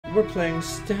We're playing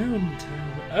Stonetown.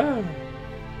 Oh.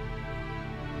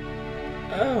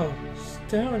 Oh,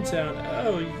 Stonetown.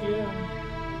 Oh, yeah.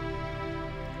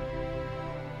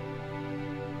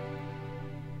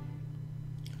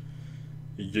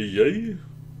 Yay.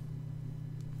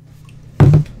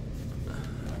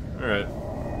 Alright.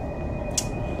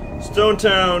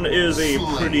 Stonetown is a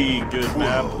pretty good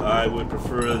map. I would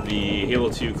prefer the Halo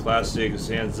 2 Classic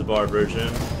Zanzibar version.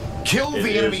 Kill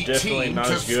the enemy It is definitely team not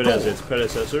to as good as its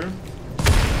predecessor.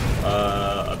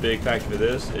 A big factor for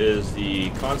this is the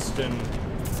constant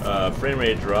frame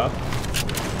rate drop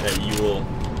that you will...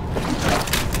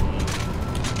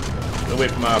 Gonna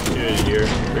wait for my opportunity here.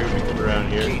 Figure we come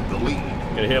around here.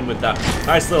 Gonna hit him with that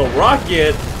nice little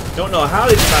rocket. Don't know how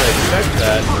they tried to expect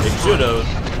that. They should have.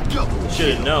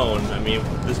 Should have known. I mean,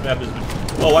 this map has been...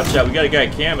 Oh, watch out. We got a guy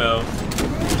camo.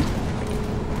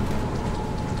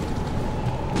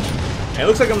 And it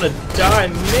looks like I'm gonna die,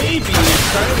 maybe,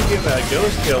 trying to get that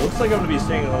ghost kill. Looks like I'm gonna be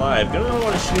staying alive. Gonna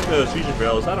want to shoot those fusion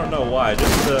barrels. I don't know why.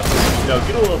 Just to, you know,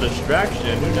 get a little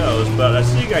distraction. Who knows? But I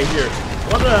see a guy here.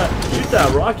 Wanna shoot that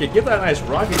rocket. Get that nice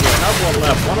rocket here. I have one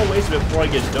left. Wanna waste it before I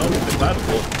get done with the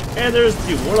clavicle. And there's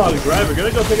the Warthog driver.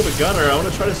 Gonna go pick up a gunner. I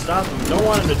wanna try to stop him. Don't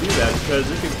want him to do that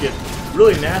because it could get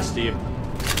really nasty.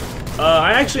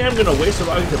 I actually am gonna waste a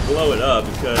rocket to blow it up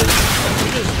because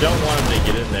we just don't want him to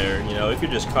get in there. You know, it could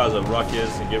just cause a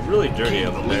ruckus and get really dirty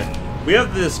up in there. We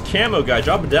have this camo guy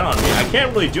dropping down on me. I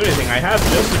can't really do anything. I have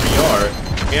just a VR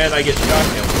and I get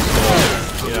shotgun.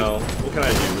 So, you know, what can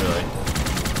I do really?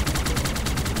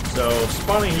 So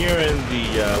spawning here in the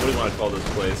what do you want to call this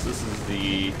place? This is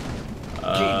the I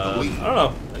don't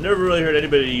know. I never really heard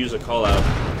anybody use a call out.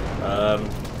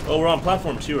 Oh, we're on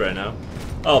platform 2 right now.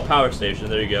 Oh, power station.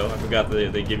 There you go. I forgot that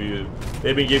they've been giving you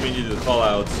the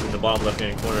callouts in the bottom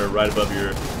left-hand corner, right above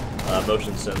your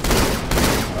motion sensor,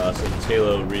 so the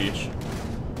halo reach.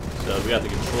 So we got the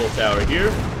control tower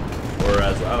here, or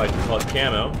as I like to call it,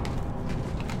 camo,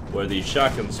 where the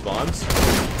shotgun spawns.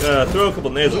 Throw a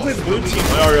couple nades. Looks like the blue team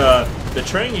are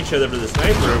betraying each other for the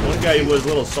sniper. One guy was a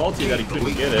little salty that he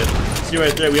couldn't get it. See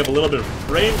right there, we have a little bit of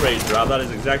frame rate drop. That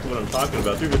is exactly what I'm talking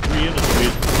about. 3 for 3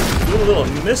 industries. Doing a little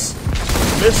misstep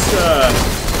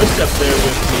there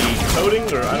with the coding,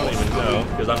 or I don't even know,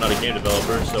 because I'm not a game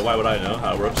developer, so why would I know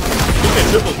how it works? Okay,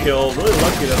 triple kill. Really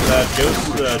lucky that that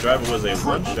ghost driver was a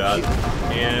one-shot,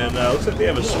 and looks like they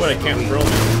have a sweat I can't throw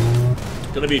him.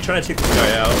 Gonna be trying to take this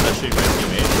guy out. That should be my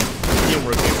teammate.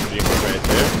 Teamwork needs to be right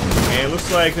there. And it looks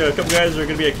like a couple guys are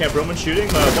gonna be at Camp Roman shooting.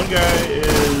 One guy is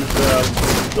a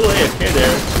little AFK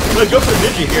there. I'm gonna go for the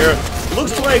ninja here.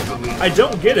 Looks like I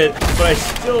don't get it, but I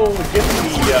still get the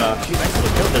nice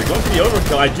little kill there. Going for the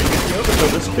overkill. I do get the overkill.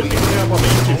 This could be coming up on the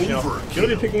YouTube channel. Gonna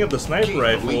be picking up the sniper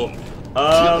rifle.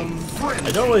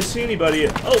 I don't really see anybody.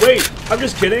 Oh wait, I'm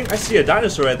just kidding. I see a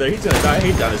dinosaur right there. He's gonna die. I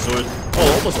hate dinosaurs. Oh,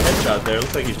 almost a headshot there.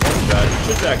 Looks like he's one shot.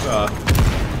 Should back off.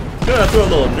 Gonna throw a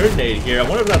little nerd nade here. I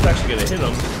wonder if that's actually gonna hit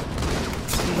him.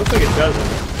 Looks like it doesn't.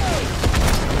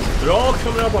 They're all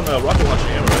coming up on the rocket launcher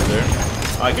hammer right there.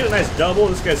 I get a nice double.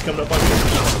 This guy's coming up on me.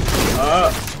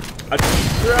 I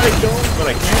try to kill him, but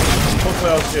I can't.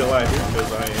 Hopefully I'll stay alive here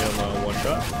because I am one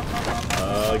shot.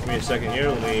 Give me a second here.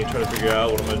 Let me try to figure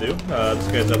out what I'm gonna do. This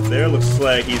guy's up there. Looks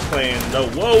like he's playing. No,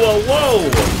 whoa!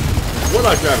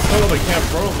 Warlock driver. Come up, I can't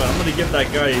throw him, but I'm gonna give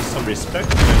that guy some respect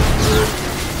for,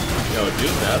 you know,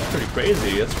 doing that. That's pretty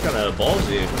crazy. That's kind of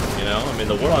ballsy. You know, I mean,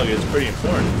 the Warlock is pretty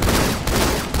important.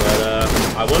 But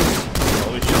I was.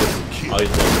 Oh, he's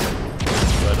dead.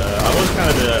 But I was kind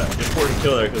of the important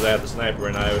killer because I had the sniper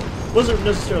and I wasn't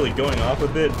necessarily going off a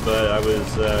bit, but I was,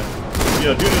 you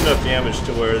know, doing enough damage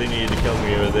to where they needed to kill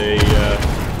me, or they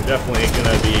were definitely going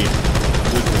to be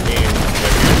losing the game.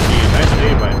 Nice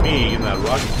name by me, getting that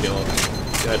rocket kill.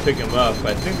 Gotta pick him up.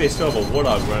 I think they still have a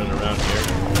Warthog running around here.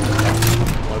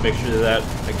 I want to make sure that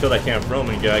I kill that Camp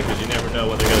Roman guy because you never know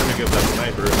when they're going to pick up that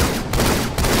sniper.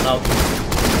 I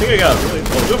think I got really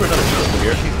close. Go for another kill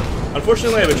here.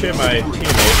 Unfortunately, I betrayed my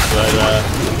teammates, but,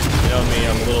 you know me,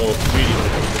 I'm a little greedy when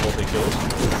it comes to multi-kills.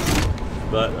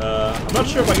 But, I'm not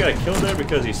sure if I got a kill there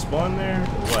because he spawned there,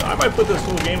 or what. I might put this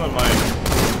whole game on my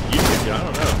YouTube channel, I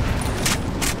don't know.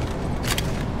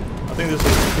 I think this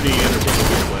is pretty entertaining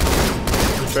gameplay.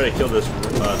 Let's try to kill this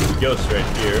ghost right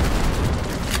here.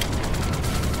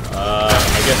 I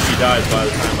guess he dies by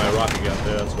the time my rocket got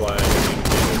there, that's why I didn't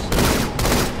do this.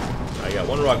 I got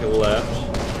one rocket left.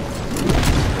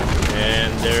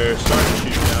 And they're starting to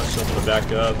shoot now, so I'm going to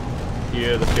back up.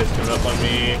 Here, this guy's coming up on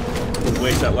me.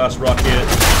 Waste that last rocket. Give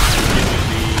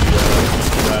me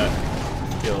that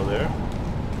kill there.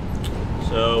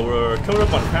 So we're coming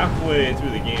up on halfway through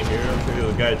the game here. Looks like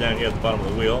there's a guy down here at the bottom of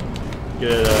the wheel.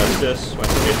 Get assists. My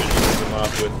teammate finishes them off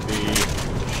with the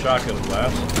shotgun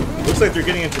blast. Looks like they're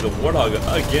getting into the Warthog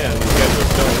again. These guys are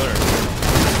still learning.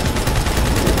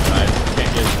 I can't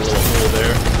get into the little hole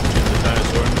there. Get the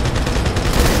dinosaur.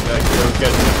 Back there, we've got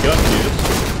some gun use.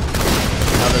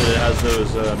 Now that it has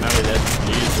those mounted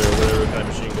SMGs or whatever kind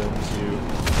of machine guns you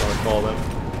want to call them.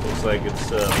 Looks like it's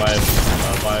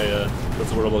what's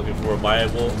the word I'm looking for?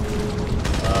 Viable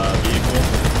vehicle.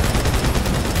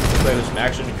 Looks like there's some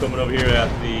action coming over here at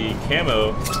the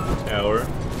camo tower.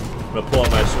 I'm gonna pull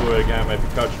out my sword again. Might be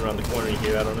crouching around the corner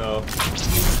here. I don't know.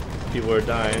 People are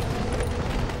dying.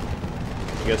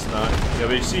 I guess not. Yeah,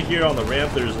 but you see here on the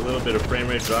ramp, there's a little bit of frame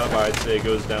rate drop. I'd say it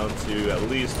goes down to at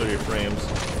least 30 frames.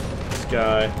 This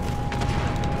guy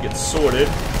gets sorted.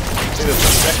 I think that's the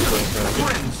second one.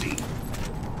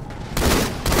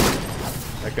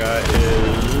 That guy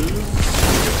is.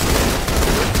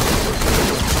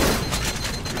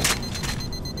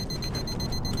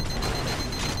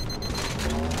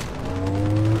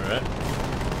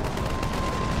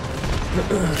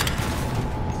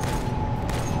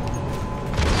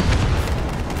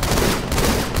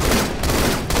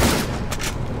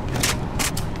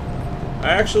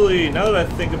 Alright. Now that I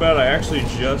think about it, I actually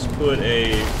just put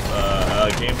a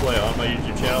gameplay on my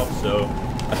YouTube channel, so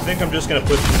I think I'm just going to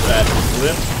put that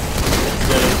clip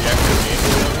instead of the actual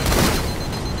gameplay on it.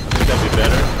 I think that'd be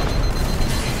better.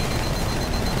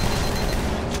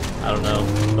 I don't know.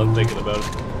 I'm thinking about it.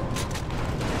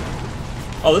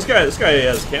 Oh, this guy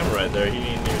has a camera right there. He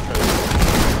didn't even try to...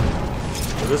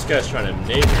 Well, this guy's trying to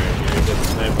nade her in here. He got the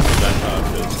sniper from that top,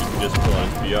 because he can just pull on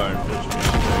his VR and finish me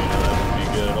off there. You know, that wouldn't be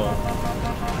good at all.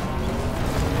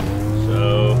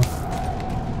 So,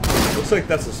 looks like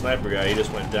that's the sniper guy. He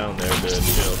just went down there to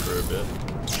jail for a bit.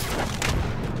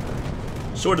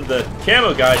 Sorted the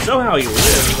camo guy. Somehow he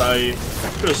lives. I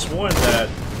could have sworn that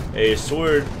a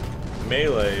sword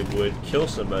melee would kill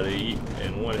somebody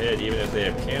in one hit, even if they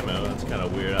have camo. That's kind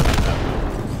of weird.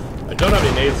 I don't have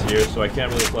any nades here, so I can't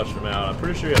really flush them out. I'm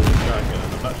pretty sure he has a shotgun.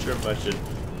 I'm not sure if I should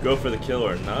go for the kill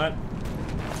or not.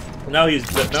 Now he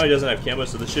doesn't have camo,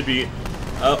 so this should be.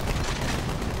 Well,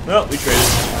 we traded.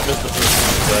 I missed the first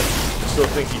one, but I still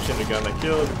think he shouldn't have gotten that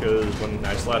kill because when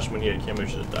I slashed him when he had camo, he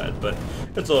should have died. But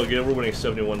it's all good. We're winning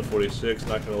 71-46.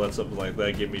 Not going to let something like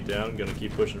that get me down. Going to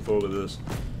keep pushing forward with this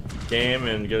game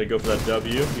and going to go for that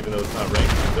W, even though it's not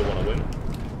ranked. I still want to win.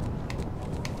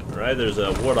 Alright, there's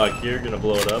a Warthog here. Going to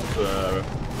blow it up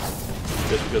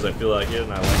just because I feel like it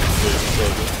and I like to do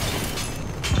it.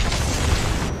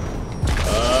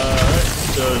 Alright,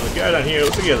 so the guy down here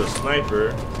looks like he has a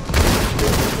sniper.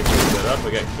 That up.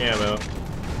 I got camo.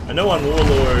 I know on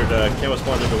Warlord, camo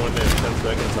spawns every 1 minute and 10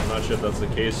 seconds. I'm not sure if that's the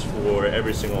case for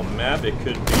every single map. It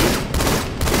could be.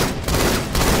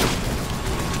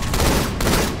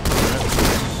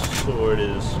 Sword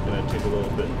is going to take a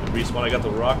little bit to respawn. I got the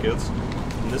rockets.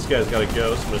 And this guy's got to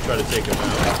go, so I'm going to try to take him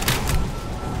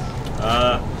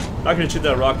out. Not going to shoot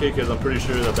that rocket because I'm pretty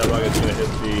sure that rocket's going to hit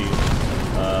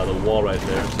the wall right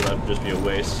there, so that would just be a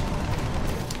waste.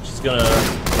 Just going to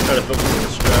try to focus on the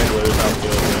stragglers out the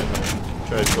over and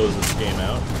try to close this game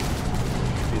out.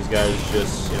 These guys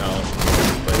just, you know,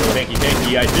 play a little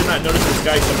hanky-panky. I did not notice this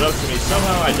guy coming up to me.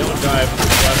 Somehow I don't die for the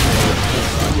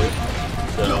rocket.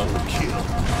 So,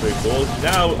 pretty cool.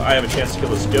 Now I have a chance to kill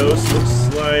this ghost.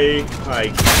 Looks like I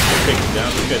can take him down.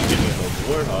 This guy's getting a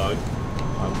Warthog.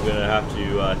 I'm going to have to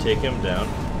take him down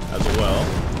as well.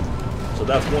 So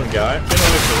that's one guy. Then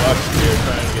I'll get the rocks here,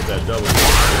 trying to get that double.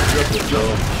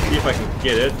 See if I can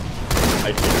get it.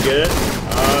 I did get it.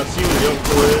 See what the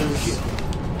overkill is.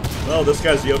 Well, this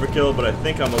guy's the overkill, but I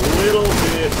think I'm a little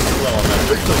bit slow on that.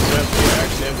 30%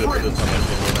 reaction. I'm going to put this on my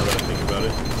opinion now that I think about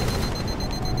it.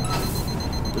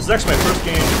 This is actually my first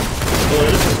game. Well,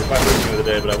 it isn't my first game of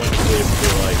the day, but I went to sleep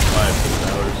for like 5-6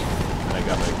 hours, and I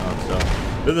got back on. So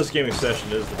this gaming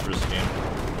session is the first game.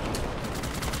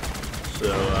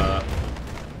 So,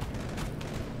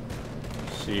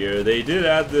 see here. They did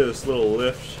add this little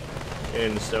lift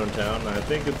in Stonetown, and I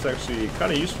think it's actually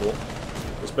kind of useful,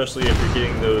 especially if you're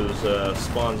getting those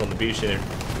spawns on the beach. And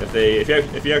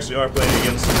if you actually are playing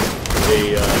against a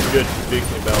good big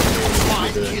team battle team, you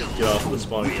need to get off of the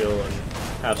spawn kill and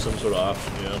have some sort of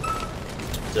option, you know,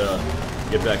 to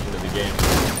get back into the game.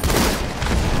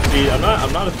 See, I'm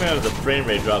not a fan of the frame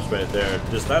rate drops right there.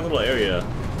 Just that little area.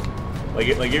 Like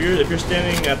if you're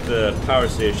standing at the power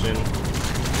station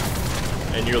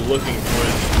and you're looking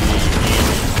towards the beach,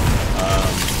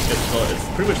 it's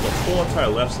pretty much the whole entire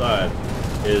left side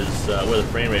is where the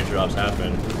frame rate drops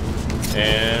happen.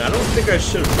 And I don't think I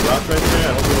should have dropped right there.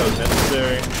 I don't think that was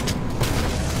necessary.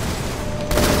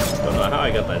 Don't know how I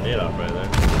got that nade off right there.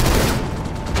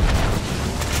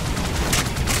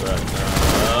 But,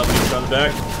 he's on the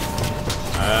back.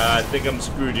 I think I'm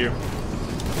screwed here.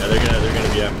 Yeah, they're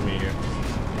gonna be after me here.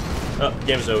 Oh,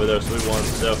 game's over though, so we won.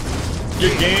 So,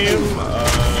 good game.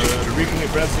 Reeking in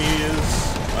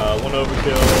parentheses. 1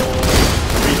 overkill.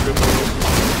 3 triples.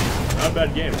 Not a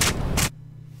bad game.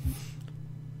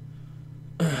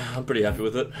 I'm pretty happy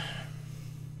with it.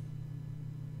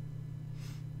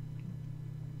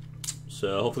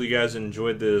 So hopefully you guys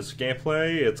enjoyed this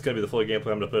gameplay. It's going to be the full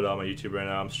gameplay. I'm going to put it on my YouTube right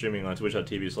now. I'm streaming on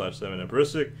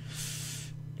twitch.tv/7emperistic.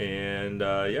 And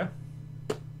yeah.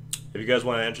 If you guys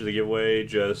want to enter the giveaway,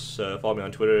 just follow me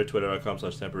on Twitter,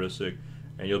 twitter.com/temperistic.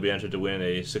 And you'll be entered to win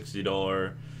a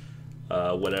 $60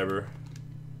 whatever.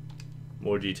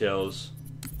 More details.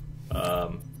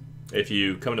 If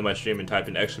you come to my stream and type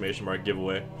in !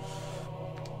 giveaway.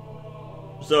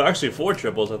 So actually 4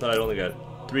 triples. I thought I only got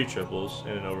 3 triples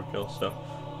and an overkill, so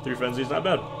 3 frenzies, not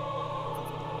bad.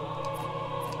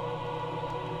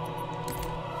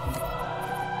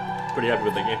 Pretty happy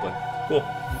with that gameplay. Cool.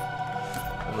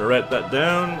 I'm gonna write that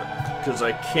down because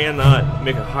I cannot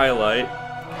make a highlight.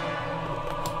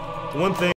 One thing